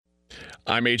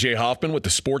I'm AJ Hoffman with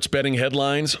the sports betting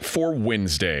headlines for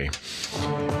Wednesday.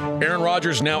 Aaron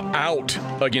Rodgers now out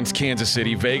against Kansas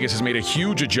City. Vegas has made a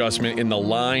huge adjustment in the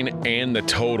line and the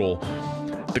total.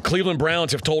 The Cleveland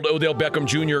Browns have told Odell Beckham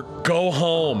Jr., go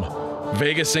home.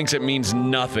 Vegas thinks it means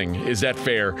nothing. Is that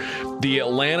fair? The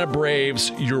Atlanta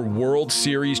Braves, your World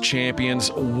Series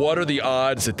champions. What are the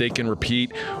odds that they can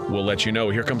repeat? We'll let you know.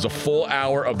 Here comes a full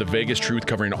hour of the Vegas Truth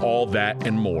covering all that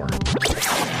and more.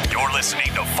 You're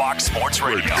listening to Fox Sports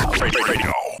Radio.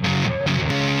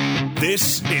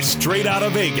 This is Straight Outta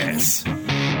Vegas.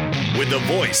 With the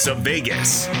voice of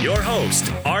Vegas, your host,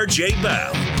 RJ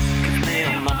Bell. Give me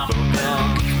a number,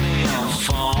 girl. Give me a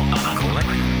phone. I collect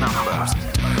numbers.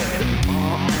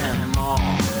 More and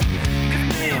more. Give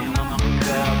me a number,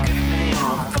 girl. Give me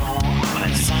your phone.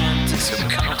 I'm a scientist of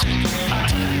counting. I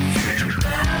future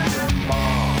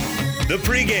more. The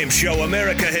pregame show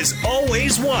America has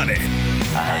always wanted.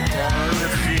 I tell the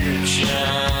future.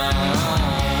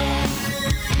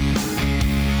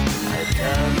 I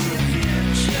tell the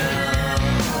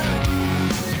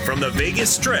future. From the Vegas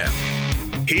Strip,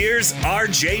 here's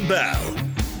RJ Bell.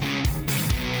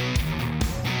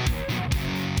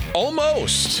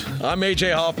 Almost. I'm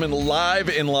AJ Hoffman, live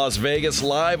in Las Vegas,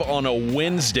 live on a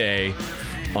Wednesday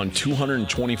on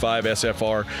 225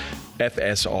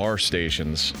 FSR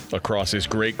stations across this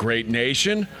great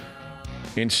nation.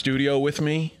 In studio with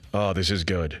me, oh, this is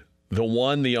good. The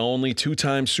one, the only,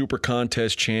 two-time Super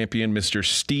Contest champion, Mr.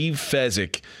 Steve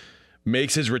Fezzik,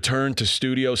 makes his return to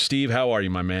studio. Steve, how are you,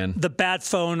 my man? The bat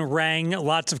phone rang,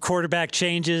 lots of quarterback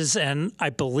changes, and I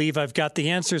believe I've got the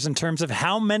answers in terms of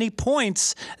how many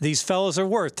points these fellows are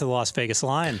worth to the Las Vegas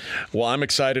Lion. Well, I'm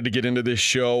excited to get into this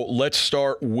show. Let's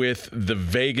start with the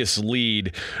Vegas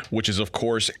lead, which is, of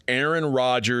course, Aaron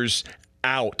Rodgers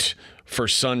out for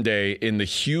Sunday in the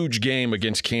huge game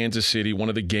against Kansas City, one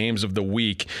of the games of the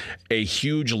week. A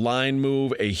huge line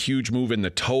move, a huge move in the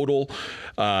total.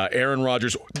 Aaron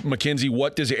Rodgers, Mackenzie,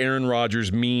 what does Aaron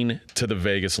Rodgers mean to the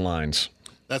Vegas lines?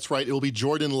 That's right. It will be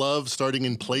Jordan Love starting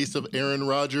in place of Aaron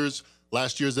Rodgers,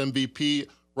 last year's MVP.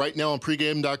 Right now on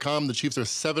pregame.com, the Chiefs are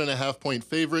 7.5-point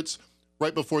favorites.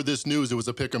 Right before this news, it was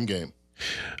a pick'em game.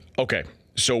 Okay.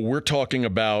 So we're talking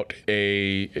about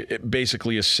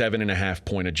basically a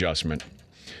 7.5-point adjustment.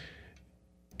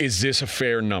 Is this a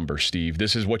fair number, Steve?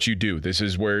 This is what you do. This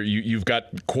is where you've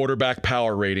got quarterback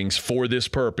power ratings for this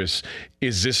purpose.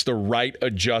 Is this the right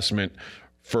adjustment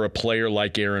for a player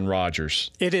like Aaron Rodgers?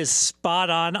 It is spot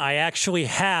on. I actually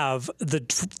have the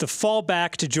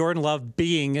fallback to Jordan Love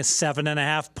being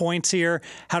 7.5 points here.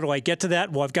 How do I get to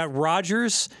that? Well, I've got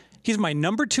Rodgers. He's my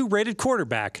number 2 rated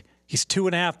quarterback. He's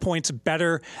 2.5 points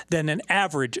better than an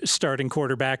average starting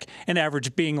quarterback, an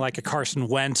average being like a Carson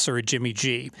Wentz or a Jimmy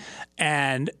G.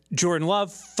 And Jordan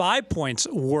Love, 5 points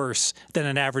worse than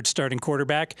an average starting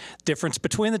quarterback. Difference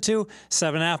between the two,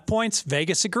 7.5 points.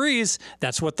 Vegas agrees.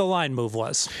 That's what the line move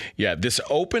was. Yeah, this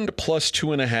opened plus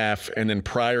 2.5, and then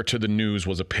prior to the news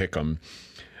was a pick'em.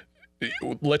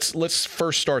 Let's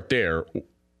first start there.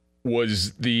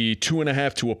 Was the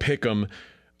 2.5 to a pick'em?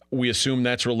 We assume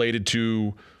that's related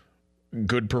to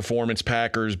good performance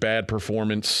Packers, bad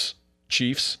performance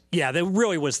Chiefs? Yeah, that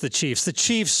really was the Chiefs. The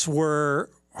Chiefs were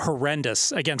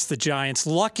horrendous against the Giants.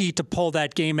 Lucky to pull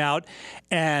that game out.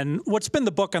 And what's been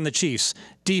the book on the Chiefs?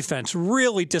 Defense,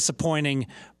 really disappointing.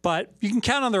 But you can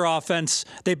count on their offense.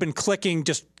 They've been clicking,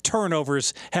 just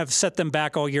turnovers have set them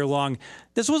back all year long.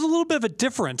 This was a little bit of a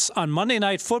difference on Monday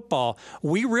Night Football.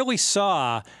 We really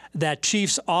saw that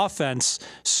Chiefs offense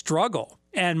struggle.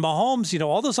 And Mahomes,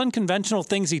 all those unconventional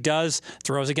things he does,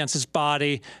 throws against his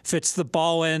body, fits the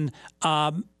ball in.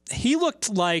 He looked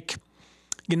like,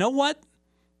 you know what?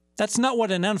 That's not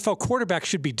what an NFL quarterback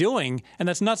should be doing, and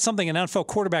that's not something an NFL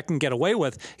quarterback can get away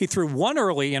with. He threw one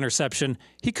early interception.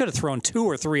 He could have thrown 2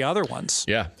 or 3 other ones.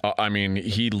 Yeah, I mean,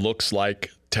 he looks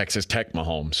like Texas Tech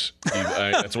Mahomes.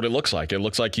 That's what it looks like. It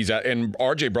looks like he's at, and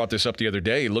RJ brought this up the other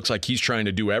day. It looks like he's trying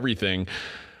to do everything.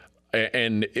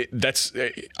 And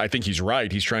I think he's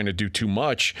right. He's trying to do too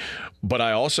much, but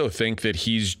I also think that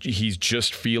he's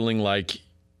just feeling like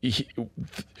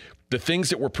the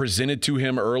things that were presented to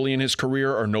him early in his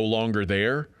career are no longer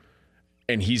there,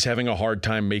 and he's having a hard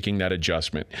time making that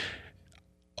adjustment.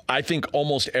 I think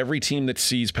almost every team that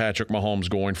sees Patrick Mahomes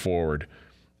going forward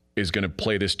is going to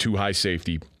play this too high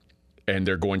safety, and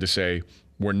they're going to say,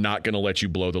 we're not going to let you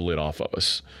blow the lid off of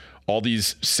us. All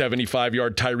these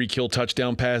 75-yard Tyreek Hill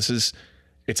touchdown passes,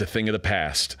 it's a thing of the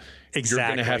past. Exactly. You're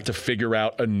going to have to figure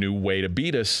out a new way to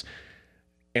beat us.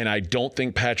 And I don't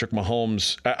think Patrick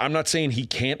Mahomes, I'm not saying he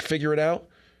can't figure it out.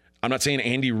 I'm not saying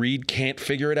Andy Reid can't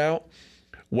figure it out.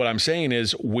 What I'm saying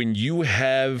is when you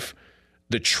have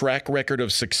the track record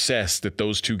of success that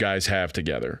those two guys have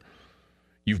together.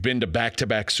 You've been to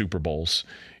back-to-back Super Bowls.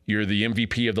 You're the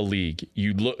MVP of the league.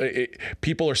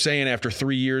 People are saying after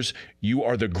 3 years, you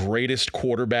are the greatest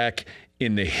quarterback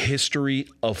in the history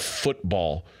of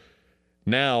football.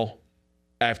 Now,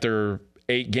 after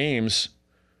 8 games,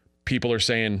 people are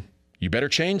saying, you better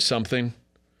change something.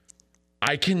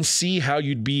 I can see how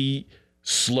you'd be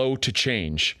slow to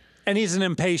change. And he's an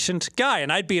impatient guy,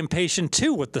 and I'd be impatient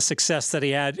too with the success that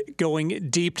he had going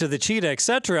deep to the cheetah,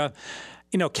 etc.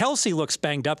 You know, Kelsey looks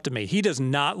banged up to me. He does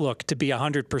not look to be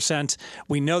 100%.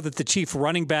 We know that the Chief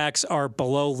running backs are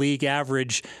below league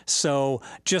average, so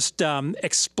just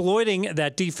exploiting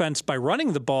that defense by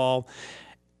running the ball,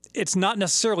 it's not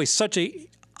necessarily such a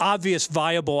obvious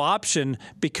viable option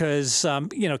because,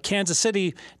 Kansas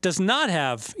City does not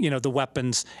have, the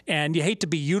weapons, and you hate to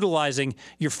be utilizing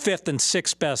your 5th and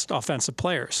 6th best offensive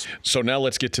players. So now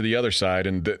let's get to the other side,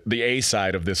 and the A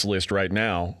side of this list right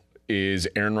now is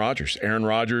Aaron Rodgers. Aaron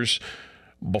Rodgers,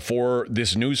 before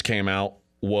this news came out,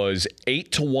 was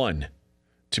 8-1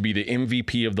 to be the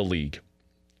MVP of the league.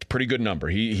 Pretty good number.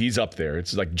 He's up there.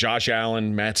 It's like Josh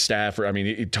Allen, Matt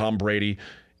Stafford, Tom Brady,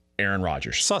 Aaron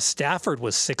Rodgers. Saw Stafford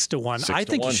was 6-1. I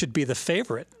think he should be the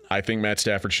favorite. I think Matt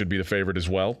Stafford should be the favorite as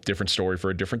well. Different story for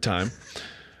a different time.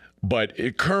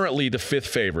 But currently the 5th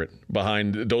favorite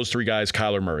behind those 3 guys,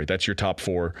 Kyler Murray. That's your top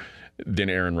 4, then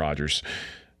Aaron Rodgers.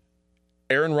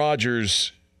 Aaron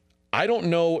Rodgers, I don't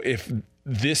know if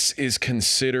this is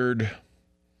considered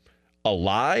a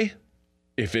lie,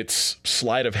 if it's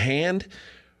sleight of hand.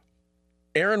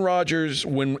 Aaron Rodgers,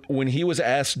 when he was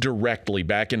asked directly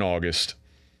back in August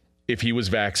if he was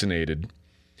vaccinated,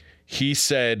 he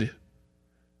said,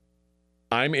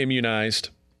 I'm immunized.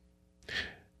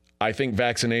 I think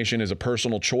vaccination is a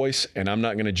personal choice, and I'm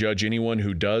not going to judge anyone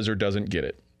who does or doesn't get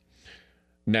it.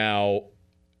 Now,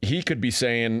 he could be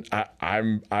saying,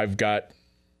 I've got,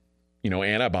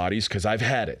 antibodies because I've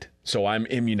had it, so I'm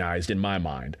immunized in my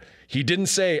mind. He didn't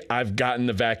say I've gotten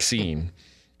the vaccine.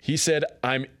 He said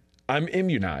I'm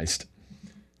immunized.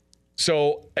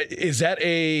 So is that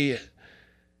a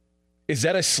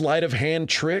sleight of hand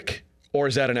trick, or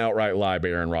is that an outright lie by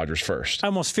Aaron Rodgers first? I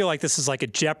almost feel like this is like a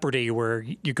Jeopardy where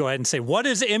you go ahead and say, what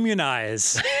is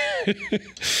immunize?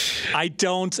 I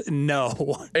don't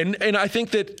know. And I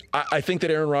think that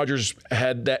Aaron Rodgers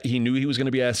had that. He knew he was going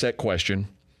to be asked that question,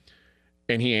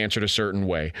 and he answered a certain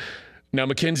way. Now,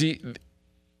 Mackenzie,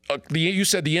 you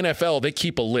said the NFL, they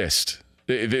keep a list.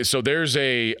 So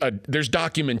there's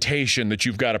documentation that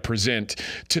you've got to present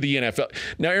to the NFL.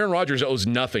 Now, Aaron Rodgers owes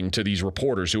nothing to these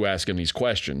reporters who ask him these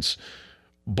questions.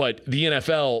 But the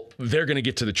NFL, they're going to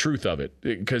get to the truth of it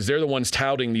because they're the ones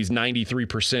touting these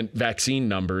 93% vaccine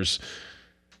numbers.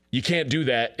 You can't do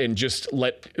that and just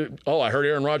I heard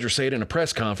Aaron Rodgers say it in a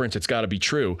press conference. It's got to be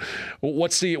true.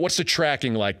 What's the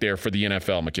tracking like there for the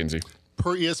NFL, Mackenzie?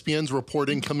 Per ESPN's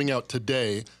reporting coming out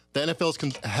today, the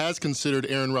NFL has considered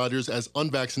Aaron Rodgers as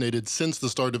unvaccinated since the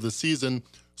start of the season,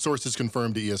 sources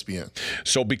confirmed to ESPN.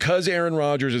 So because Aaron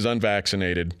Rodgers is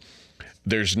unvaccinated,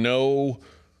 there's no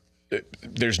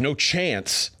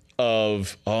chance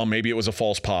of, maybe it was a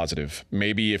false positive.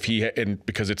 Maybe if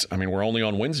because we're only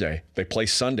on Wednesday. They play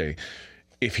Sunday.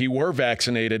 If he were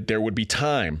vaccinated, there would be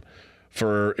time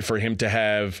for him to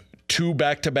have 2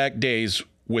 back-to-back days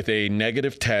with a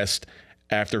negative test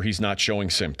after he's not showing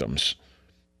symptoms.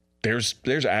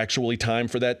 There's actually time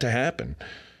for that to happen.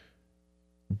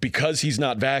 Because he's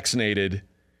not vaccinated,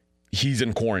 he's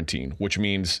in quarantine, which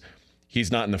means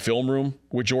he's not in the film room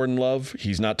with Jordan Love.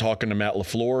 He's not talking to Matt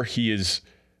LaFleur. He is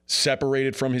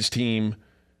separated from his team.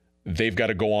 They've got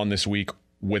to go on this week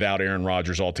without Aaron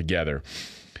Rodgers altogether.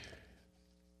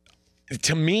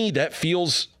 To me, that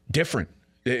feels different.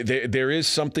 There is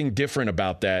something different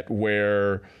about that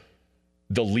where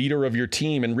the leader of your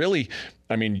team, and really,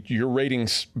 your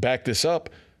ratings back this up,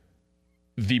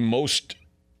 the most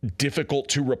difficult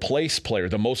to replace player,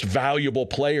 the most valuable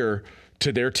player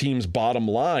to their team's bottom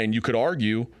line, you could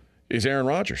argue, is Aaron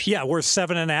Rodgers. Yeah, we're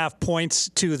 7.5 points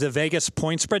to the Vegas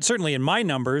point spread. Certainly in my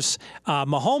numbers,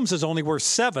 Mahomes is only worth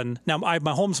 7. Now,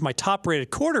 Mahomes is my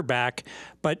top-rated quarterback,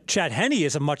 but Chad Henne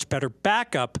is a much better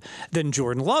backup than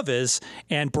Jordan Love is,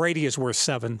 and Brady is worth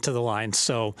 7 to the line.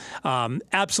 So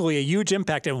absolutely a huge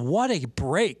impact, and what a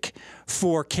break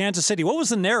for Kansas City. What was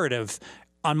the narrative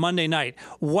on Monday night?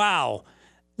 Wow,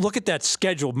 look at that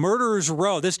schedule. Murderer's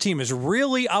Row. This team is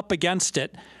really up against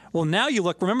it. Well, now you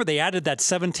look, remember they added that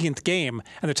 17th game,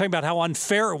 and they're talking about how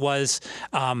unfair it was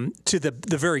to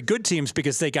the very good teams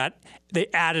because they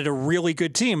added a really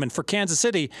good team. And for Kansas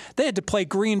City, they had to play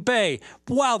Green Bay.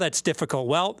 Wow, that's difficult.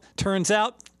 Well, turns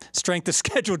out strength of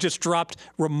schedule just dropped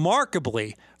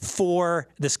remarkably for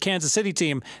this Kansas City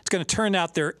team. It's going to turn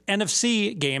out their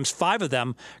NFC games, 5 of them,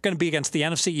 are going to be against the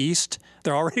NFC East.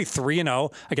 They're already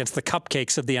 3-0 against the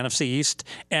cupcakes of the NFC East,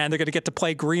 and they're going to get to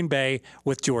play Green Bay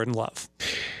with Jordan Love.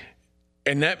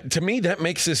 And that, to me, that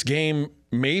makes this game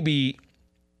maybe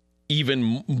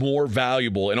even more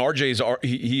valuable. And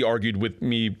he argued with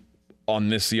me on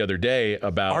this the other day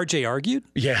about RJ argued?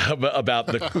 Yeah, about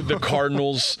the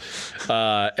Cardinals,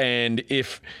 and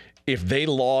if they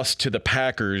lost to the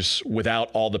Packers without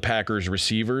all the Packers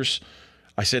receivers,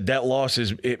 I said that loss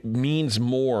it means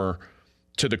more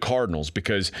to the Cardinals,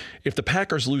 because if the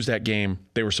Packers lose that game,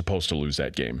 they were supposed to lose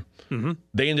that game. Mm-hmm.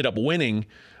 They ended up winning,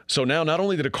 so now not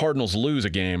only did the Cardinals lose a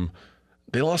game,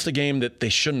 they lost a game that they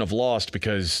shouldn't have lost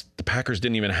because the Packers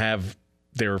didn't even have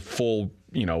their full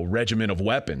regiment of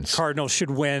weapons. Cardinals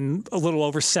should win a little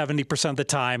over 70% of the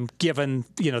time, given,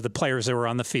 the players that were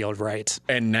on the field, right?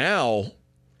 And now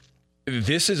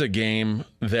this is a game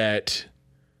that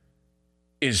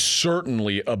is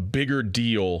certainly a bigger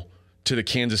deal to the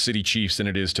Kansas City Chiefs than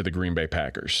it is to the Green Bay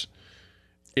Packers.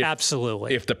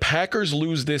 Absolutely. If the Packers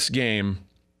lose this game,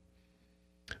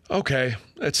 okay,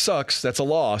 it sucks. That's a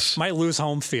loss. Might lose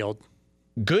home field.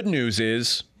 Good news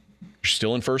is you're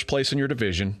still in first place in your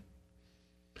division.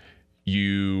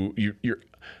 You're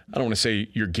I don't want to say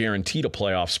you're guaranteed a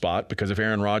playoff spot, because if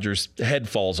Aaron Rodgers' head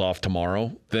falls off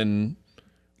tomorrow, then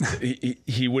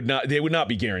they would not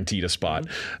be guaranteed a spot.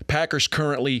 Mm-hmm. Packers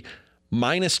currently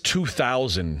minus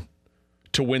 2,000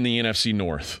 to win the NFC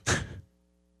North.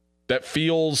 That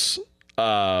feels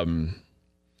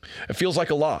it feels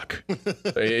like a lock. I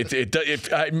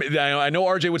know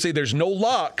RJ would say there's no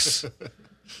locks,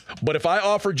 but if I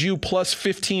offered you plus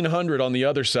 1,500 on the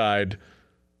other side,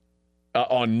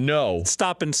 on no.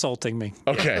 Stop insulting me.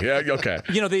 Okay. Yeah. Okay.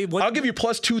 I'll give you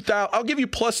plus 2,000. I'll give you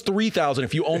plus 3,000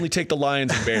 if you only take the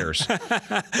Lions and Bears.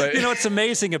 What's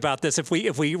amazing about this? If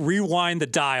we rewind the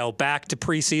dial back to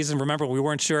preseason, remember we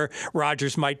weren't sure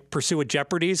Rodgers might pursue a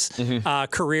Jeopardy's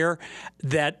career.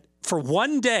 That for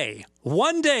one day,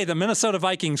 the Minnesota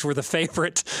Vikings were the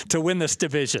favorite to win this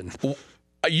division.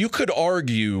 You could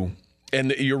argue,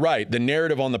 and you're right, the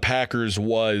narrative on the Packers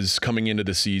was coming into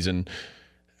the season,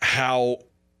 how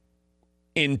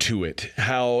into it,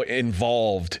 how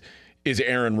involved is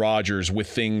Aaron Rodgers with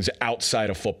things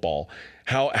outside of football?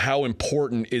 How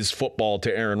important is football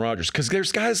to Aaron Rodgers? Because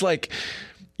there's guys like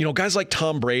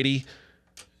Tom Brady.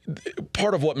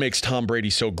 Part of what makes Tom Brady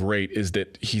so great is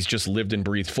that he's just lived and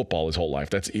breathed football his whole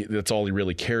life. That's all he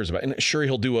really cares about. And sure,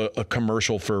 he'll do a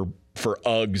commercial for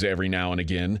Uggs every now and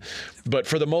again, but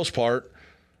for the most part,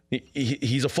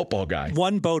 he's a football guy.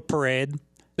 One boat parade.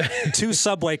 2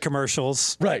 Subway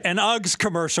commercials, right? An Uggs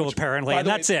commercial, apparently, and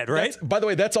that's it, right? By the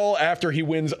way, that's all after he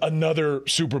wins another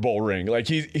Super Bowl ring. Like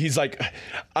he's like,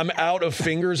 I'm out of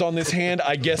fingers on this hand.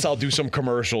 I guess I'll do some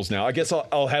commercials now. I guess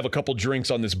I'll have a couple drinks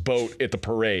on this boat at the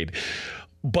parade.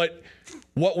 But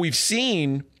what we've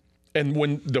seen, and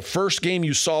when the first game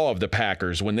you saw of the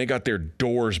Packers, when they got their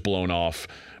doors blown off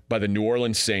by the New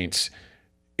Orleans Saints,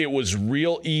 it was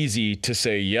real easy to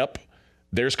say, yep,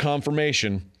 there's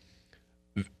confirmation.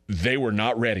 They were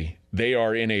not ready. They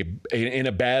are in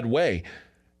a bad way.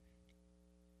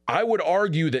 I would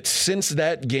argue that since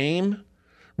that game,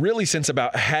 really since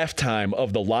about halftime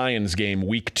of the Lions game,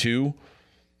 week 2,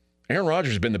 Aaron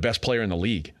Rodgers has been the best player in the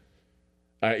league.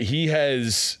 He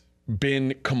has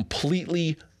been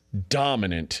completely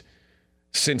dominant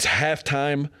since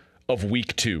halftime of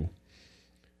week 2.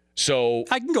 So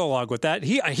I can go along with that.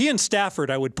 He and Stafford,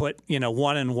 I would put 1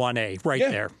 and 1A right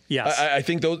there. Yes, I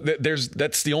think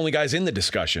that's the only guys in the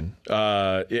discussion.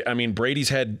 I mean,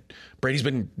 Brady's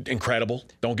been incredible.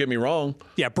 Don't get me wrong.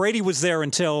 Yeah, Brady was there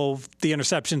until the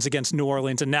interceptions against New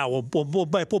Orleans, and now we'll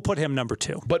put him number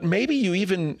 2. But maybe you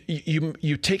even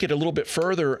you take it a little bit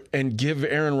further and give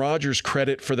Aaron Rodgers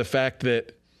credit for the fact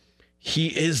that he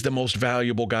is the most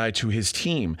valuable guy to his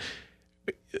team.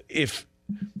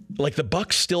 Like the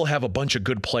Bucs still have a bunch of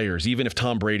good players, even if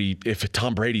Tom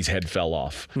Brady's head fell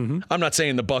off. Mm-hmm. I'm not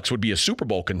saying the Bucs would be a Super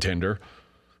Bowl contender.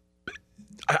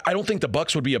 I don't think the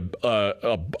Bucs would be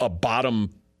a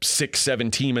bottom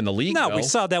 6-7 team in the league. No, though. We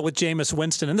saw that with Jameis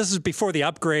Winston, and this is before the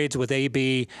upgrades with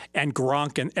AB and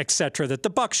Gronk and et cetera, that the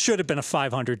Bucs should have been a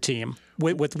 500 team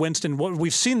with Winston.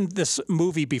 We've seen this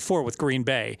movie before with Green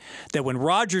Bay, that when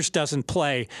Rodgers doesn't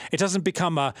play, it doesn't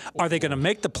become are they going to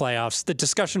make the playoffs? The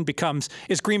discussion becomes,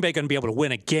 is Green Bay going to be able to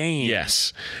win a game?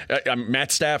 Yes.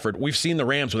 Matt Stafford, we've seen the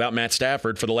Rams without Matt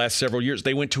Stafford for the last several years.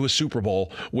 They went to a Super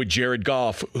Bowl with Jared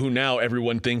Goff, who now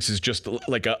everyone thinks is just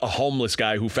like a homeless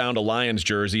guy who found a Lions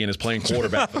jersey and is playing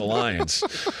quarterback for the Lions.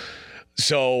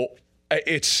 So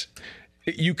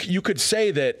You could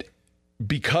say that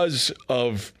because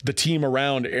of the team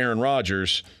around Aaron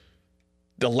Rodgers,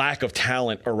 the lack of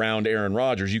talent around Aaron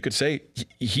Rodgers, you could say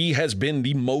he has been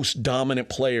the most dominant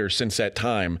player since that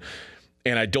time,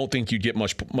 and I don't think you'd get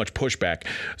much pushback.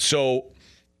 So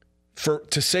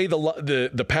to say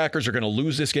the Packers are going to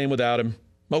lose this game without him,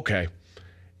 okay.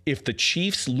 If the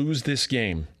Chiefs lose this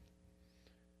game,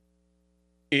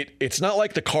 it's not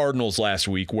like the Cardinals last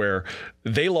week where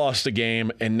they lost a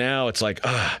game and now it's like,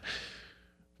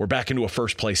 we're back into a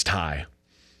first-place tie.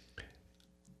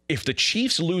 If the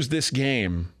Chiefs lose this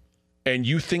game and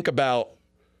you think about,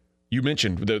 you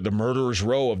mentioned the murderer's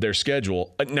row of their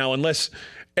schedule. Now, unless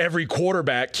every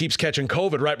quarterback keeps catching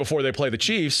COVID right before they play the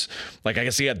Chiefs, like I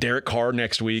guess you got Derek Carr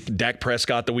next week, Dak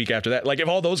Prescott the week after that. Like if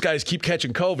all those guys keep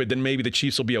catching COVID, then maybe the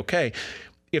Chiefs will be okay.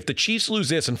 If the Chiefs lose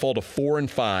this and fall to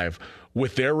 4-5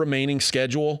 with their remaining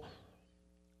schedule,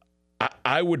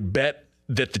 I would bet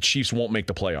that the Chiefs won't make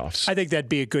the playoffs. I think that'd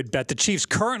be a good bet. The Chiefs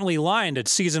currently lined at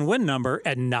season win number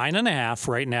at 9.5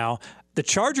 right now. The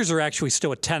Chargers are actually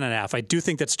still at 10.5. I do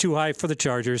think that's too high for the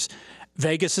Chargers.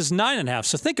 Vegas is 9.5.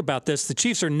 So think about this. The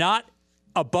Chiefs are not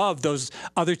above those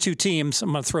other two teams.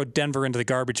 I'm going to throw Denver into the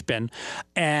garbage bin.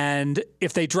 And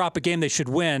if they drop a game they should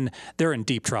win, they're in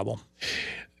deep trouble.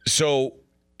 So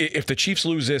if the Chiefs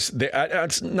lose this,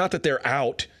 it's not that they're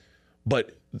out,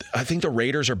 but I think the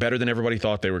Raiders are better than everybody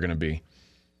thought they were going to be.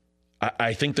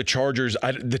 I think the Chargers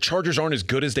aren't as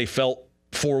good as they felt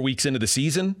 4 weeks into the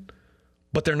season,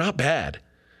 but they're not bad.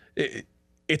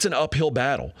 It's an uphill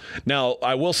battle. Now,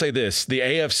 I will say this. The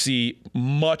AFC,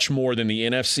 much more than the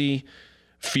NFC,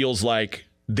 feels like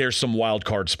there's some wild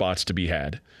card spots to be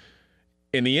had.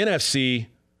 In the NFC,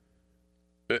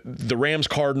 the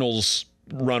Rams-Cardinals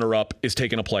runner-up is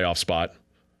taking a playoff spot.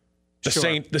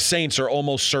 The Saints are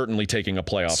almost certainly taking a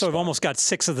playoff spot. So we've almost got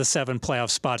 6 of the 7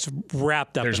 playoff spots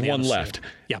wrapped up. There's one left.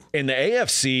 Yeah. In the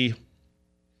AFC,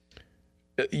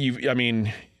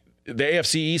 the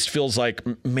AFC East feels like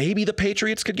maybe the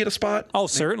Patriots could get a spot. Oh,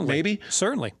 certainly. Maybe.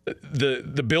 Certainly.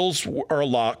 The Bills are a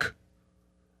lock.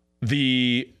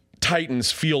 The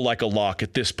Titans feel like a lock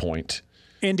at this point.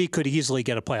 Indy could easily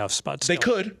get a playoff spot still. They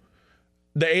could.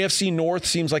 The AFC North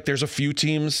seems like there's a few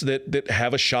teams that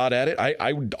have a shot at it.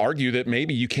 I would argue that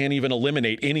maybe you can't even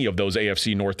eliminate any of those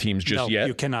AFC North teams just yet. No,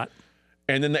 you cannot.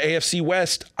 And then the AFC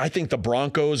West, I think the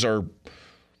Broncos are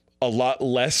a lot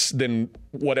less than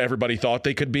what everybody thought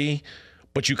they could be.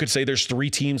 But you could say there's 3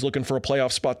 teams looking for a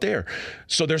playoff spot there.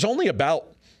 So there's only about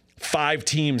 5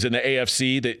 teams in the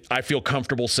AFC that I feel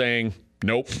comfortable saying,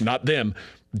 nope, not them.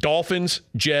 Dolphins,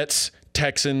 Jets,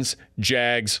 Texans,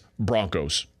 Jags,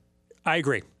 Broncos. I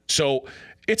agree. So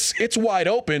it's wide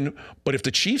open, but if the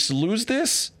Chiefs lose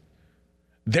this,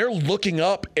 they're looking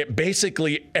up at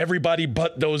basically everybody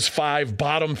but those 5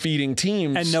 bottom-feeding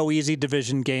teams. And no easy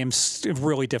division games,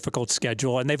 really difficult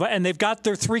schedule. And they've got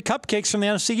their 3 cupcakes from the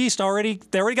NFC East already.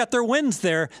 They already got their wins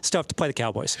there. Still have to play the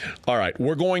Cowboys. All right,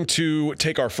 we're going to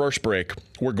take our first break.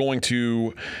 We're going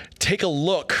to take a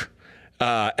look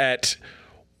at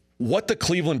what the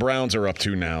Cleveland Browns are up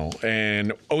to now,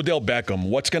 and Odell Beckham,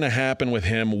 what's going to happen with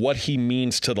him, what he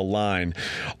means to the line.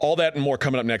 All that and more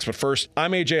coming up next. But first,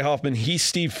 I'm AJ Hoffman. He's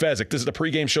Steve Fezzik. This is the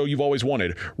pregame show you've always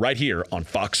wanted, right here on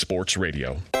Fox Sports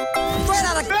Radio. Straight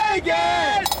out of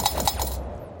Vegas!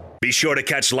 Be sure to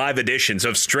catch live editions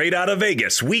of Straight Outta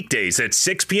Vegas weekdays at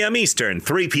 6 p.m. Eastern,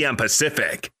 3 p.m.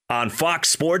 Pacific on Fox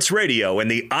Sports Radio and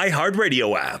the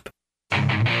iHeartRadio app.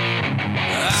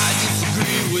 I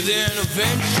disagree with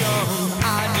intervention.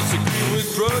 I disagree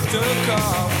with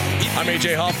protocol. I'm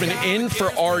AJ Hoffman in for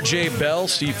RJ Bell.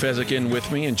 Steve Fezzik in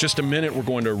with me. In just a minute, we're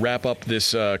going to wrap up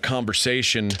this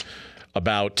conversation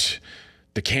about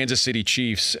the Kansas City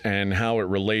Chiefs and how it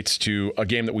relates to a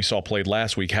game that we saw played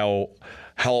last week, how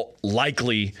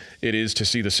likely it is to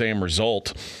see the same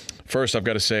result. First, I've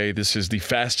got to say this is the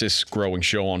fastest growing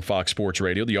show on Fox Sports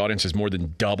Radio. The audience has more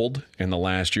than doubled in the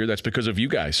last year. That's because of you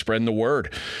guys spreading the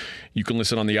word. You can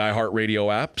listen on the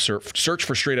iHeartRadio app. Search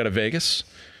for Straight Outta Vegas.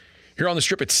 Here on the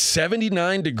Strip, it's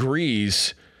 79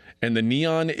 degrees, and the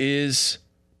neon is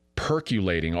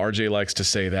percolating. RJ likes to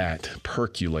say that,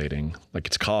 percolating, like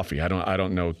it's coffee. I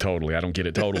don't know totally. I don't get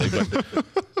it totally, but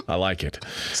I like it.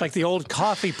 It's like the old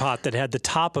coffee pot that had the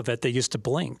top of it that used to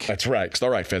blink. That's right. All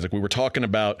right, Fezzik. We were talking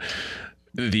about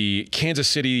the Kansas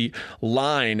City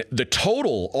line. The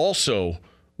total also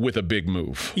with a big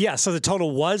move. Yeah, so the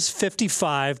total was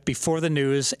 55 before the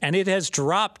news, and it has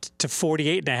dropped to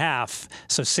 48.5.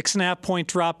 So 6.5 point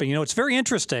drop. And, you know, it's very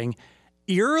interesting.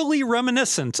 Eerily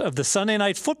reminiscent of the Sunday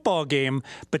night football game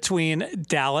between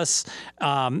Dallas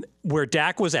where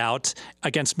Dak was out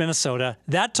against Minnesota,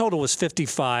 that total was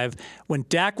 55. When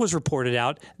Dak was reported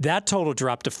out, that total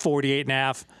dropped to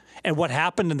 48.5. And what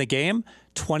happened in the game?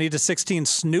 20-16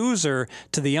 snoozer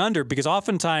to the under, because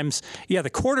oftentimes, the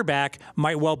quarterback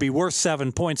might well be worth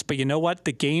 7 points, but you know what?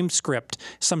 The game script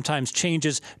sometimes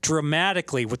changes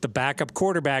dramatically with the backup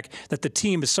quarterback, that the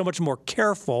team is so much more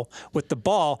careful with the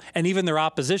ball, and even their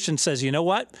opposition says, you know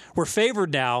what? We're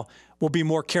favored now. We'll be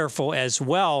more careful as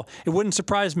well. It wouldn't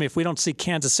surprise me if we don't see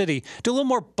Kansas City do a little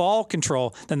more ball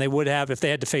control than they would have if they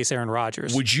had to face Aaron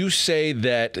Rodgers. Would you say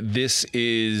that this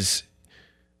is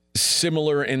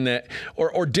similar in that,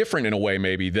 or different in a way,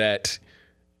 maybe, that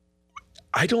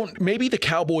maybe the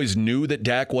Cowboys knew that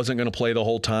Dak wasn't going to play the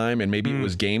whole time, and maybe it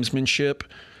was gamesmanship,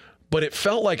 but it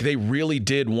felt like they really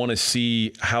did want to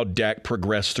see how Dak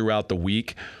progressed throughout the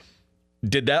week.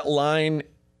 Did that line,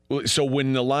 so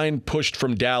when the line pushed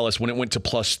from Dallas, when it went to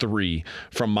 +3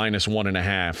 from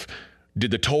 -1.5, did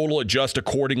the total adjust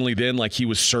accordingly then, like he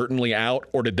was certainly out,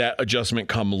 or did that adjustment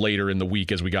come later in the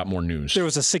week as we got more news? There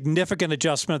was a significant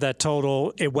adjustment of that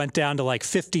total. It went down to like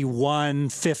 51,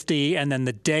 50, and then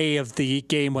the day of the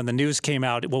game when the news came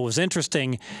out, what was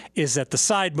interesting is that the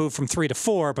side moved from 3 to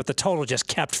 4, but the total just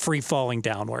kept free falling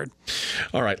downward.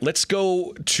 All right, let's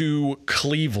go to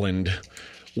Cleveland,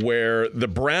 where the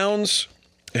Browns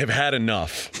have had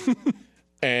enough.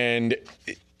 And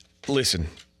listen,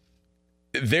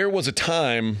 there was a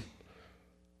time,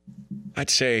 I'd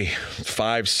say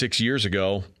 5-6 years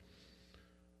ago,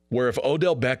 where if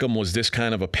Odell Beckham was this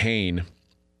kind of a pain,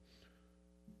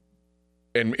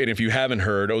 and if you haven't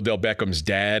heard, Odell Beckham's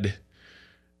dad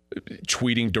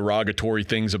tweeting derogatory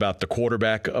things about the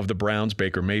quarterback of the Browns,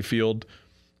 Baker Mayfield,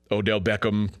 Odell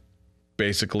Beckham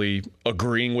basically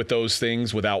agreeing with those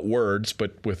things without words,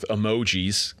 but with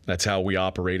emojis. That's how we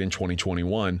operate in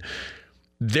 2021.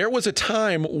 There was a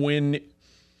time when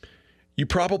you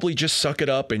probably just suck it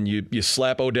up and you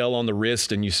slap Odell on the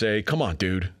wrist and you say, "Come on,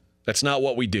 dude. That's not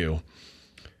what we do."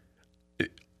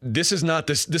 This is not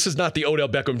the Odell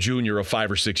Beckham Jr. of 5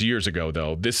 or 6 years ago,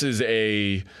 though. This is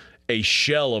a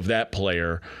shell of that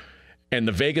player. And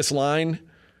the Vegas line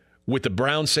with the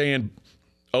Browns saying,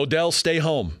 "Odell, stay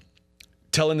home,"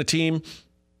 telling the team,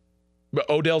 but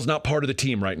Odell's not part of the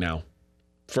team right now.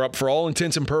 For all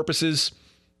intents and purposes,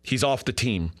 he's off the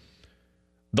team.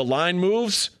 The line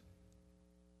moves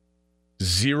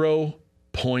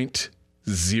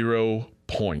 0.0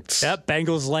 points. Yep,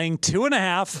 Bengals laying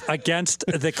 2.5 against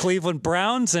the Cleveland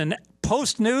Browns, and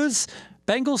post news,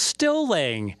 Bengals still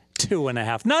laying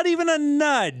 2.5. Not even a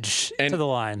nudge to the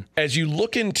line. As you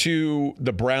look into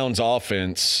the Browns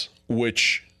offense,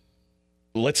 which,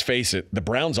 let's face it, the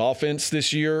Browns offense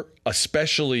this year,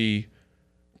 especially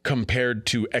compared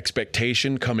to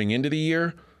expectation coming into the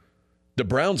year, the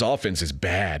Browns offense is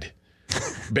bad.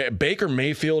 Baker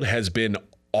Mayfield has been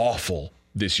awful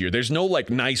this year. There's no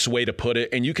nice way to put it,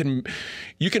 and you can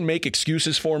make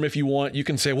excuses for him if you want. You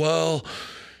can say, well,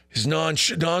 his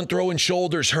non-throwing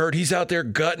shoulders hurt. He's out there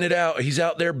gutting it out. He's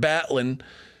out there battling.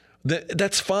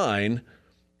 That's fine.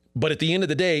 But at the end of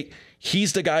the day,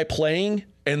 he's the guy playing,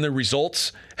 and the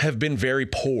results have been very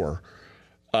poor.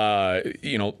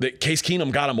 Case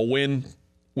Keenum got him a win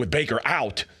with Baker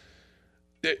out.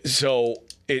 So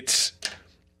it's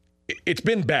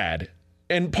been bad.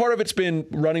 And part of it's been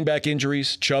running back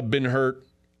injuries. Chubb been hurt.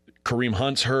 Kareem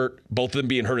Hunt's hurt. Both of them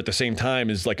being hurt at the same time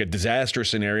is like a disaster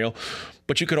scenario.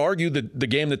 But you could argue that the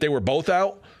game that they were both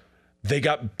out, they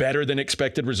got better than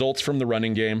expected results from the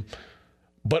running game.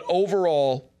 But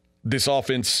overall, this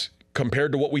offense,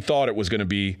 compared to what we thought it was going to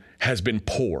be, has been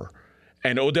poor.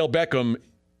 And Odell Beckham,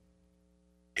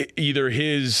 either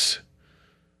his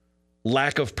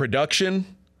lack of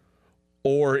production,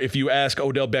 or if you ask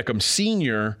Odell Beckham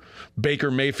Sr.,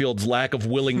 Baker Mayfield's lack of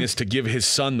willingness to give his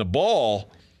son the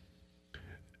ball,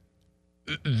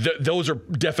 those are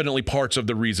definitely parts of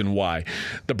the reason why.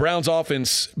 The Browns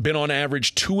offense been on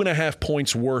average 2.5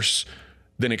 points worse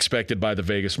than expected by the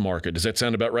Vegas market. Does that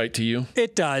sound about right to you?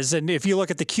 It does. And if you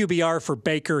look at the QBR for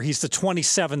Baker, he's the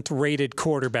 27th rated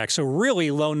quarterback. So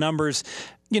really low numbers.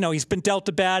 He's been dealt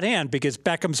a bad hand because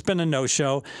Beckham's been a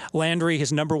no-show. Landry,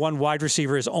 his number one wide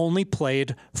receiver, has only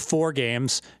played 4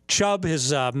 games. Chubb,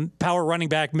 his power running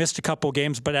back, missed a couple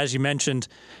games. But as you mentioned,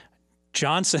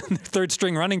 Johnson,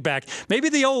 third-string running back, maybe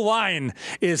the O-line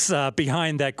is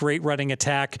behind that great running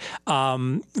attack.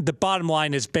 The bottom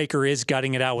line is Baker is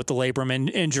gutting it out with the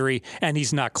labrum injury, and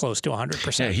he's not close to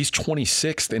 100%. Yeah, he's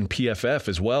 26th in PFF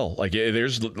as well.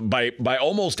 There's by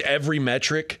almost every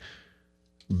metric,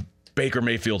 Baker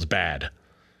Mayfield's bad.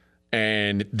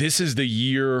 And this is the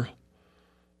year.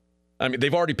 I mean,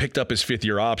 they've already picked up his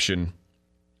 5th-year option.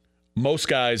 most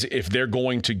guys, if they're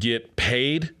going to get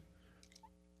paid,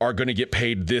 are going to get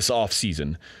paid this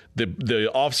offseason. The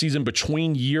offseason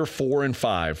between year 4 and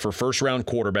 5 for first-round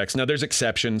quarterbacks. Now, there's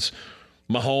exceptions.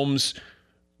 Mahomes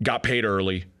got paid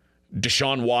early.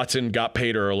 Deshaun Watson got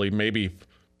paid early, maybe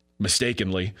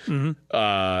mistakenly.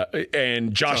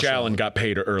 And Josh Allen got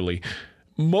paid early.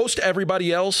 Most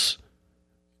everybody else,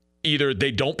 either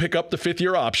they don't pick up the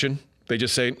fifth-year option. They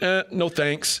just say, no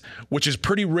thanks, which is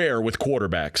pretty rare with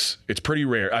quarterbacks. It's pretty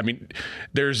rare. I mean,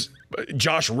 there's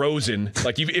Josh Rosen.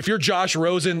 Like, if you're Josh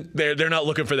Rosen, they're not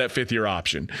looking for that fifth-year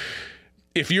option.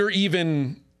 If you're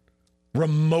even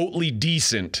remotely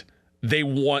decent, they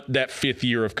want that fifth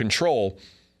year of control.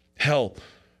 Hell,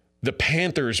 the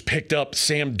Panthers picked up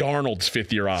Sam Darnold's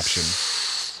fifth-year option.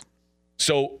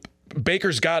 So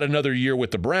Baker's got another year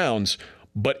with the Browns,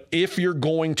 but if you're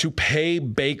going to pay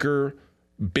Baker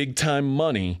big-time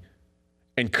money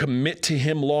and commit to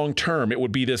him long-term, it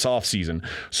would be this offseason.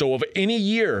 So of any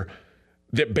year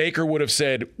that Baker would have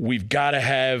said, we've got to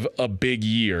have a big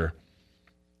year,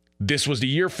 this was the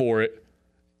year for it,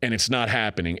 and it's not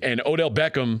happening. And Odell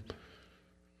Beckham,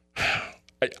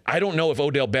 I don't know if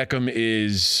Odell Beckham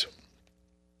is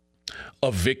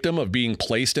a victim of being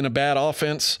placed in a bad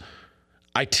offense.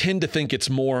 I tend to think it's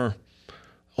more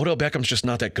Odell Beckham's just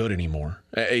not that good anymore.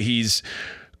 He's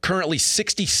currently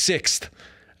 66th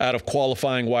out of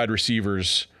qualifying wide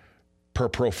receivers per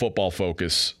Pro Football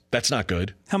Focus. That's not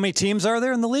good. How many teams are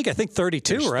there in the league? I think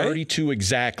 32, There's right? 32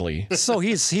 exactly. So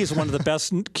he's one of the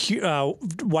best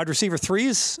wide receiver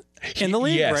threes in the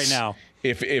league right now.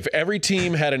 If every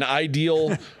team had an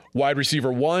ideal wide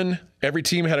receiver 1, every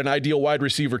team had an ideal wide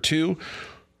receiver 2,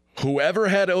 whoever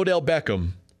had Odell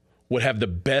Beckham would have the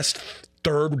best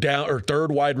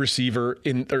third wide receiver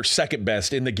or second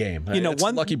best in the game. It's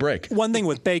a lucky break. One thing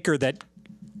with Baker that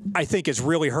I think is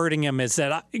really hurting him is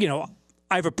that,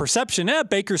 I have a perception,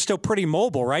 Baker's still pretty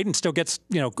mobile, right? And still gets,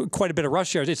 quite a bit of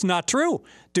rush yards. It's not true.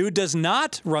 Dude does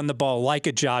not run the ball like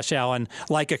a Josh Allen,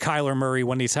 like a Kyler Murray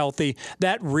when he's healthy.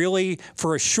 That really,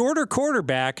 for a shorter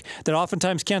quarterback that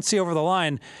oftentimes can't see over the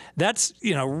line, that's,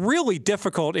 really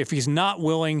difficult if he's not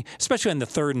willing, especially in the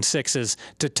 3rd and 6s,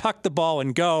 to tuck the ball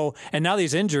and go. And now that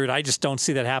he's injured, I just don't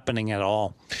see that happening at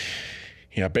all.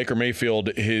 Yeah, Baker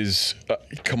Mayfield, his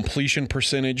completion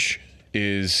percentage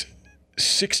is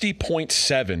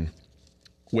 60.7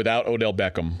 without Odell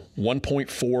Beckham,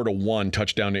 1.4 to 1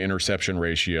 touchdown to interception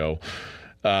ratio.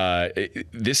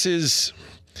 This is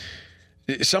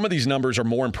some of these numbers are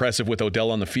more impressive with Odell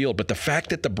on the field, but the fact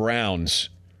that the Browns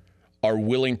are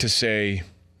willing to say,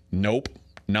 nope,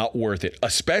 not worth it,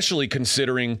 especially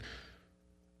considering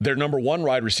their number 1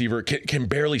 wide receiver can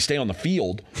barely stay on the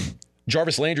field.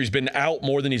 Jarvis Landry's been out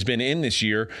more than he's been in this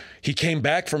year. He came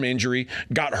back from injury,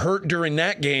 got hurt during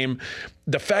that game.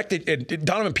 The fact that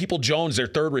Donovan Peoples-Jones, their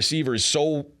third receiver, is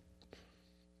so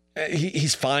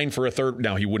he's fine for a third.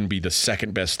 Now, he wouldn't be the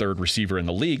second best third receiver in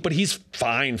the league, but he's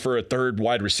fine for a third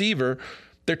wide receiver.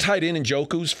 Their tight end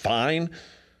Njoku's fine.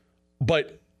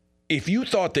 But if you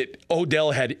thought that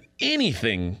Odell had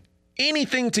anything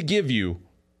to give you,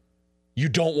 you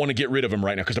don't want to get rid of him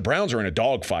right now because the Browns are in a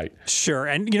dogfight. Sure.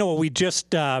 And you know what? We just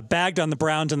bagged on the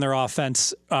Browns and their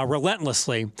offense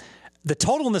relentlessly. The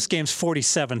total in this game is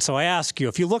 47. So I ask you,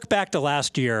 if you look back to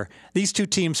last year, these two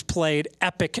teams played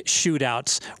epic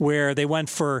shootouts where they went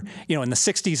for, in the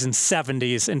 60s and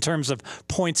 70s in terms of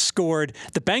points scored.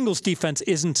 The Bengals defense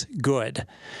isn't good.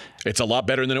 It's a lot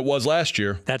better than it was last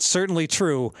year. That's certainly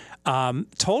true.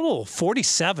 Total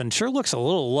 47 sure looks a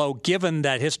little low given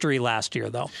that history last year,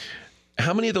 though.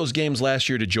 How many of those games last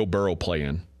year did Joe Burrow play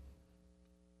in?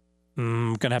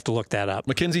 I'm going to have to look that up.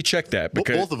 McKenzie, check that.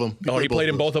 Because, both of them. He played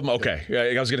in both of them? Okay. Yeah.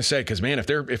 I was going to say, because, man, if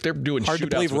they're doing hard shootouts. To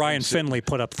believe Ryan Finley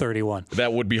put up 31.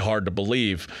 That would be hard to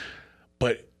believe.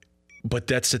 But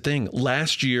that's the thing.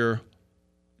 Last year,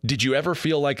 did you ever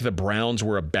feel like the Browns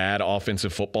were a bad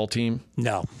offensive football team?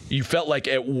 No. You felt like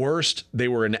at worst they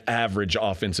were an average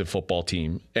offensive football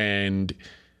team. And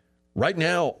right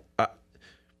now,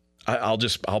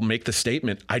 I'll make the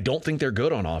statement. I don't think they're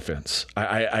good on offense.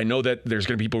 I know that there's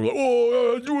going to be people who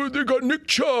are like, they got Nick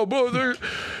Chubb.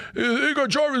 They got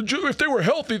Jarvis. If they were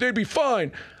healthy, they'd be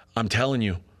fine. I'm telling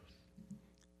you.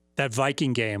 That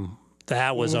Viking game,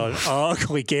 that was an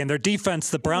ugly game. Their defense,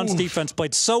 the Browns' defense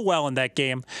played so well in that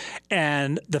game.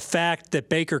 And the fact that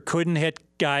Baker couldn't hit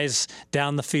guys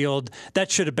down the field,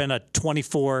 that should have been a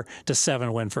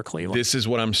 24-7 win for Cleveland. This is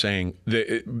what I'm saying.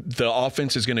 The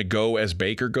offense is going to go as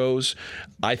Baker goes.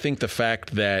 I think the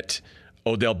fact that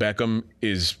Odell Beckham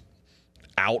is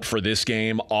out for this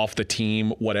game, off the team,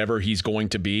 whatever he's going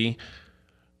to be,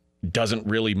 doesn't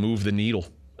really move the needle.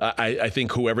 I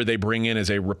think whoever they bring in as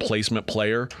a replacement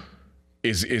player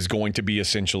is going to be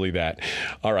essentially that.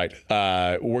 All right,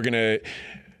 we're gonna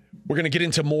get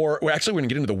into more. We're gonna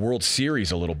get into the World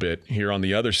Series a little bit here on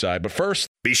the other side. But first,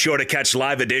 Be sure to catch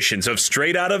live editions of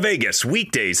Straight Outta Vegas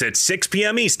weekdays at 6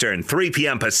 p.m. Eastern, 3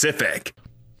 p.m. Pacific.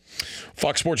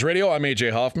 Fox Sports Radio, I'm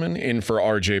AJ Hoffman, in for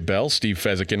RJ Bell. Steve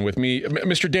Fezzik in with me.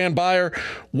 Mr. Dan Byer,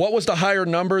 what was the higher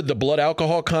number, the blood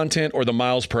alcohol content or the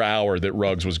miles per hour that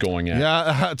Ruggs was going at?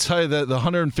 Yeah, I'll tell you that the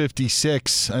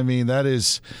 156, I mean, that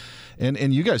is...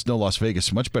 And you guys know Las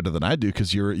Vegas much better than I do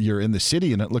because you're in the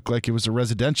city, and it looked like it was a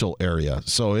residential area.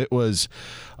 So it was,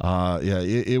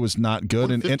 it was not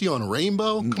good. 150 on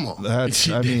Rainbow? Come on. That's,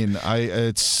 I mean,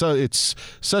 it's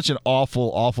such an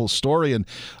awful story, and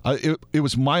it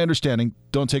was my understanding.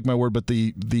 Don't take my word, but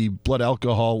the blood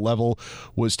alcohol level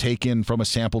was taken from a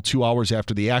sample 2 hours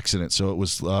after the accident, so it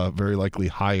was very likely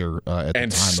higher at the time of it.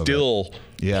 And still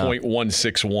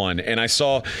 0.161. And I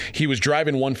saw he was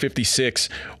driving 156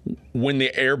 when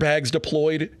the airbags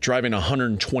deployed, driving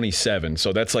 127.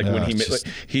 So that's like when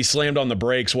he slammed on the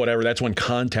brakes, whatever. That's when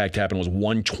contact happened, was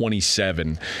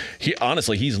 127.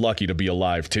 He's lucky to be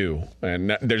alive too.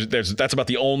 And that's about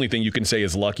the only thing you can say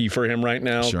is lucky for him right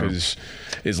now, because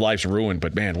his life's ruined.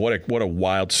 But man, what a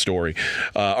wild story.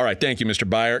 All right, thank you, Mr.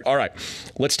 Byer. All right,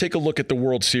 let's take a look at the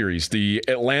World Series. The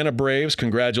Atlanta Braves,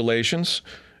 congratulations.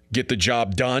 Get the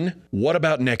job done. What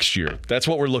about next year? That's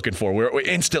what we're looking for. We're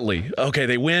instantly, okay,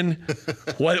 they win.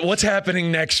 What's happening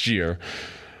next year?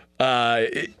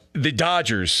 The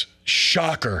Dodgers,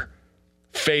 shocker,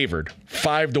 favored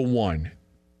 5-1.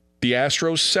 The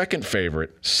Astros, second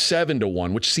favorite,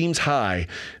 7-1, which seems high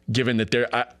given that they're...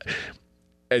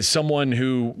 As someone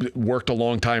who worked a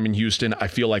long time in Houston, I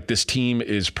feel like this team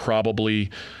is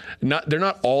probably they're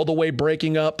not all the way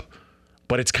breaking up,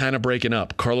 but it's kind of breaking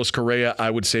up. Carlos Correa, I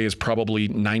would say, is probably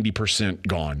 90%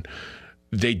 gone.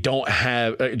 They don't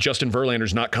have Justin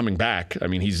Verlander's not coming back. I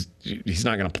mean, he's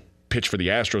not going to pitch for the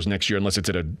Astros next year unless it's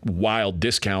at a wild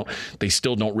discount. They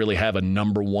still don't really have a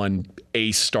number one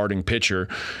ace starting pitcher.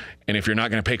 And if you're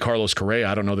not going to pay Carlos Correa,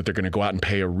 I don't know that they're going to go out and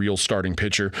pay a real starting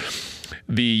pitcher.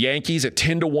 The Yankees at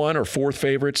 10-1 are fourth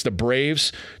favorites. The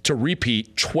Braves to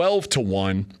repeat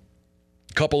 12-1.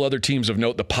 A couple other teams of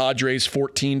note: the Padres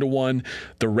 14-1,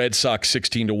 the Red Sox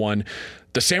 16-1.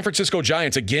 The San Francisco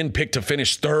Giants again picked to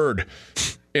finish third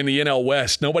in the NL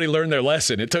West. Nobody learned their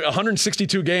lesson. It took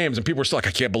 162 games, and people were still like,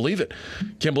 I can't believe it.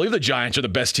 Can't believe the Giants are the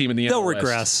best team in the NL West. They'll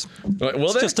regress.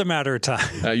 It's just a matter of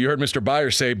time. You heard Mr.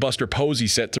 Byer say Buster Posey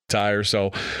set to retire,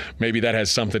 so maybe that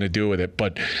has something to do with it.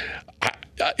 But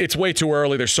it's way too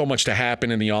early. There's so much to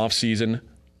happen in the offseason.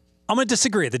 I'm going to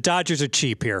disagree. The Dodgers are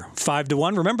cheap here,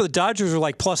 5-1. Remember, the Dodgers were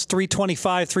like plus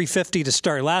 325, 350 to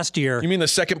start last year. You mean the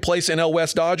second place NL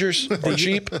West Dodgers are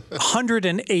cheap?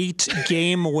 108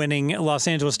 game-winning Los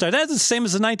Angeles Dodgers. That's the same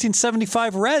as the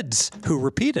 1975 Reds, who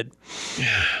repeated.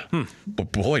 Yeah.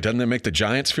 But boy, doesn't that make the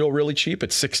Giants feel really cheap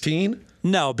at 16?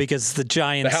 No, because the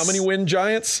Giants... How many win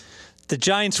Giants? The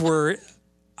Giants were...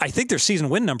 I think their season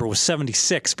win number was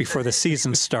 76 before the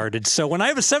season started. So when I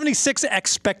have a 76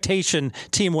 expectation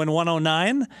team win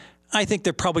 109, I think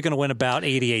they're probably going to win about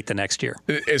 88 the next year.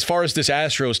 As far as this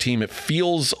Astros team, it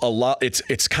feels a lot.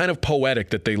 It's kind of poetic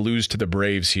that they lose to the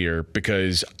Braves here,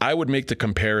 because I would make the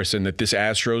comparison that this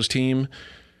Astros team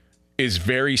is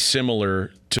very similar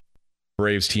to the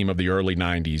Braves team of the early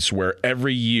 90s, where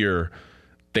every year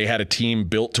they had a team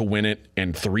built to win it,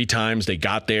 and 3 times they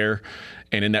got there.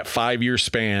 And in that 5-year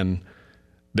span,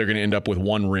 they're going to end up with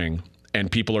 1 ring.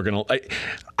 And people are going to...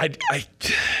 Are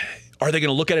they going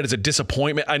to look at it as a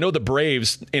disappointment? I know the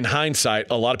Braves, in hindsight,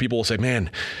 a lot of people will say,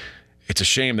 man, it's a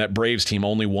shame that Braves team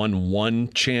only won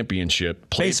 1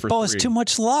 championship. Baseball is too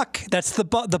much luck. That's the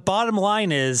bottom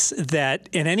line, is that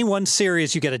in any one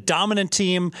series, you get a dominant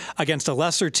team against a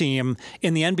lesser team.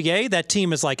 In the NBA, that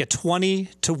team is like a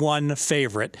 20-1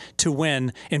 favorite to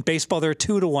win. In baseball, they're a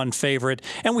 2-1 favorite.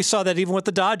 And we saw that even with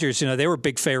the Dodgers. You know, they were a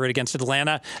big favorite against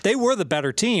Atlanta. They were the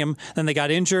better team. Then they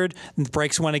got injured, and the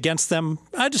breaks went against them.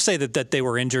 I'd just say that they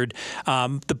were injured.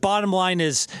 The bottom line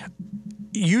is,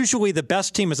 usually the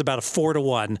best team is about a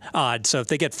 4-1 odd. So if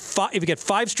you get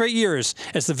 5 straight years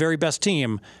as the very best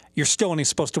team, you're still only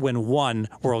supposed to win 1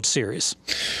 World Series.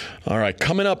 All right,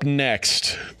 coming up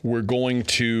next, we're going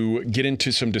to get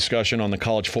into some discussion on the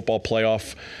college football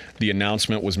playoff. The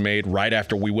announcement was made right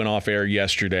after we went off air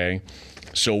yesterday,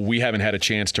 so we haven't had a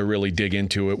chance to really dig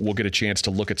into it. We'll get a chance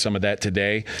to look at some of that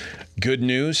today. Good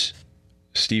news,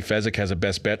 Steve Fezzik has a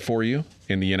best bet for you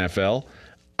in the NFL.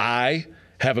 I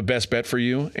have a best bet for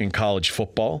you in college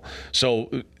football.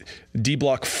 So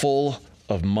D-Block full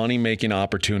of money-making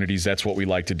opportunities. That's what we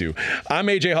like to do. I'm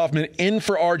AJ Hoffman, in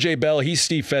for RJ Bell. He's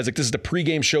Steve Fezzik. This is the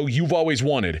pregame show you've always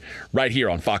wanted, right here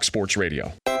on Fox Sports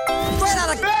Radio. Straight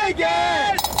out of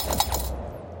Vegas!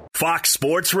 Fox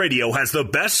Sports Radio has the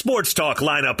best sports talk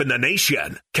lineup in the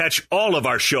nation. Catch all of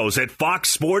our shows at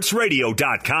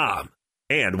foxsportsradio.com.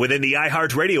 And within the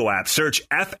iHeartRadio app, search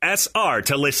FSR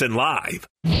to listen live.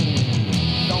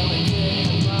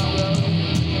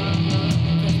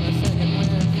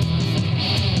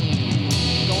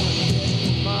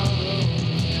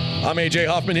 I'm AJ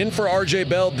Hoffman, in for RJ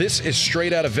Bell. This is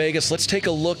Straight Out of Vegas. Let's take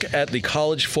a look at the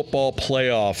college football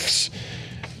playoffs.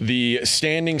 The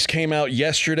standings came out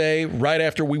yesterday, right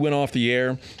after we went off the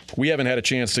air. We haven't had a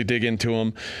chance to dig into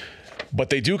them,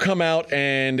 but they do come out,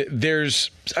 and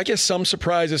there's, I guess, some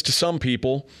surprises to some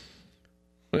people.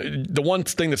 The one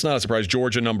thing that's not a surprise,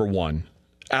 Georgia number 1.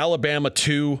 Alabama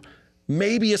 2,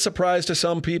 maybe a surprise to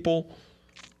some people.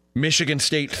 Michigan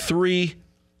State 3,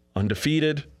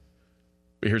 undefeated.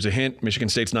 Here's a hint. Michigan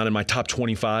State's not in my top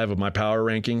 25 of my power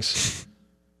rankings.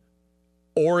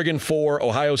 Oregon 4,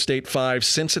 Ohio State 5,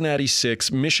 Cincinnati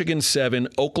 6, Michigan 7,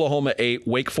 Oklahoma 8,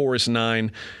 Wake Forest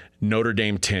 9, Notre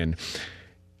Dame 10.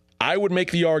 I would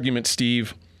make the argument,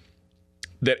 Steve,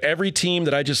 that every team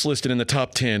that I just listed in the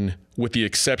top 10, with the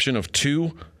exception of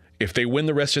 2, if they win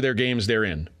the rest of their games, they're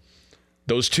in.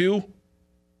 Those 2,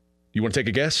 you want to take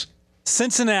a guess?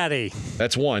 Cincinnati.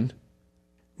 That's 1.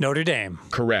 Notre Dame.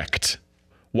 Correct.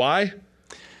 Why?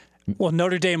 Well,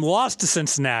 Notre Dame lost to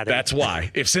Cincinnati. That's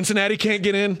why. If Cincinnati can't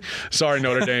get in, sorry,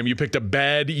 Notre Dame, you picked a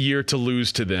bad year to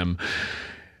lose to them.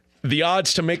 The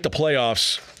odds to make the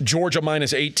playoffs, Georgia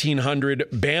minus 1,800,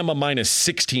 Bama minus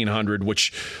 1,600,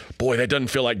 which, boy, that doesn't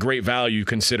feel like great value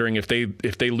considering if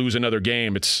they lose another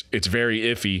game, it's very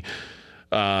iffy.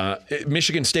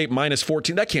 Michigan State minus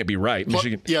 14. That can't be right.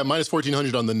 Michigan. Yeah, minus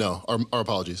 1,400 on the no. Our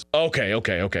apologies.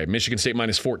 Okay. Michigan State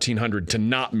minus 1,400 to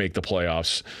not make the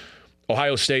playoffs.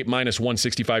 Ohio State minus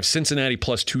 165. Cincinnati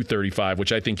plus 235,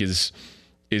 which I think is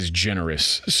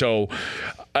generous. So,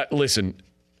 listen,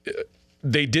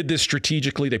 they did this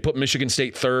strategically. They put Michigan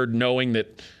State third, knowing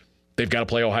that they've got to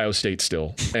play Ohio State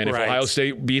still. And if Ohio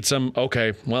State beats them,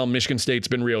 okay, well, Michigan State's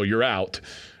been real. You're out.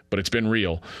 But it's been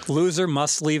real. Loser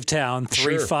must leave town.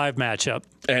 3-5 matchup.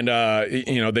 And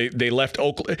they left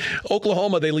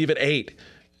Oklahoma. They leave at 8,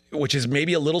 which is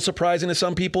maybe a little surprising to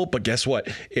some people. But guess what?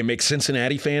 It makes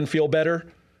Cincinnati fan feel better.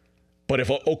 But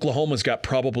if Oklahoma's got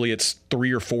probably its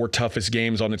 3 or 4 toughest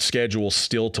games on its schedule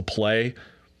still to play,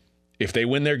 if they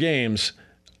win their games,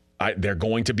 they're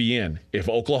going to be in. If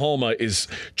Oklahoma is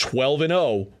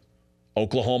 12-0.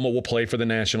 Oklahoma will play for the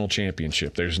national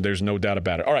championship. There's no doubt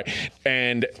about it. All right.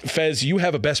 And Fez, you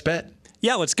have a best bet?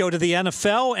 Yeah, let's go to the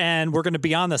NFL, and we're going to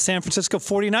be on the San Francisco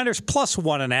 49ers plus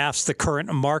 1.5, the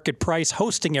current market price,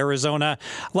 hosting Arizona.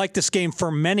 I like this game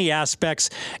for many aspects.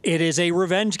 It is a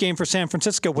revenge game for San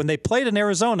Francisco. When they played in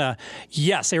Arizona,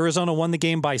 yes, Arizona won the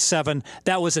game by 7.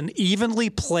 That was an evenly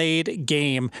played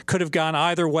game. Could have gone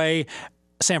either way.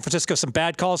 San Francisco, some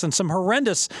bad calls and some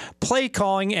horrendous play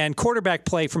calling and quarterback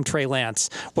play from Trey Lance.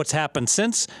 What's happened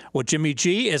since? Well, Jimmy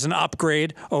G is an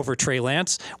upgrade over Trey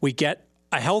Lance. We get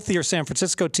a healthier San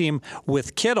Francisco team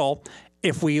with Kittle.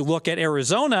 If we look at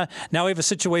Arizona, now we have a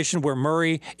situation where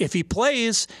Murray, if he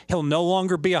plays, he'll no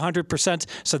longer be 100%,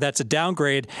 so that's a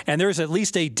downgrade. And there's at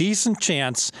least a decent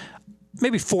chance,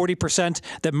 maybe 40%,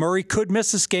 that Murray could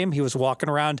miss this game. He was walking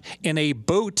around in a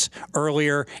boot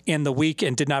earlier in the week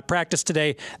and did not practice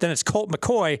today. Then it's Colt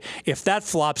McCoy. If that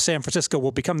flops, San Francisco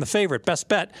will become the favorite. Best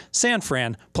bet, San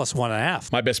Fran plus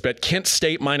 1.5. My best bet, Kent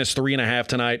State minus 3.5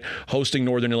 tonight, hosting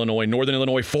Northern Illinois. Northern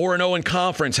Illinois 4-0 in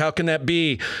conference. How can that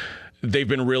be? They've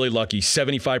been really lucky.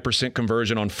 75%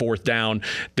 conversion on 4th down.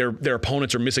 Their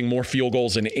opponents are missing more field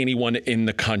goals than anyone in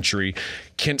the country.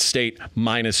 Kent State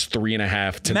minus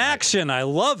 3.5 tonight. Action, I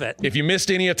love it. If you missed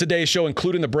any of today's show,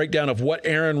 including the breakdown of what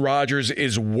Aaron Rodgers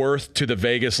is worth to the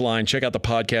Vegas line, check out the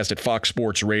podcast at Fox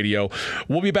Sports Radio.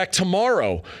 We'll be back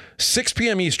tomorrow, 6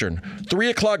 p.m. Eastern, 3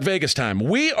 o'clock Vegas time.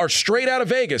 We are Straight Out of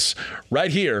Vegas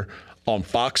right here on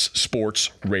Fox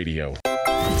Sports Radio.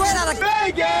 Straight out of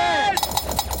Vegas!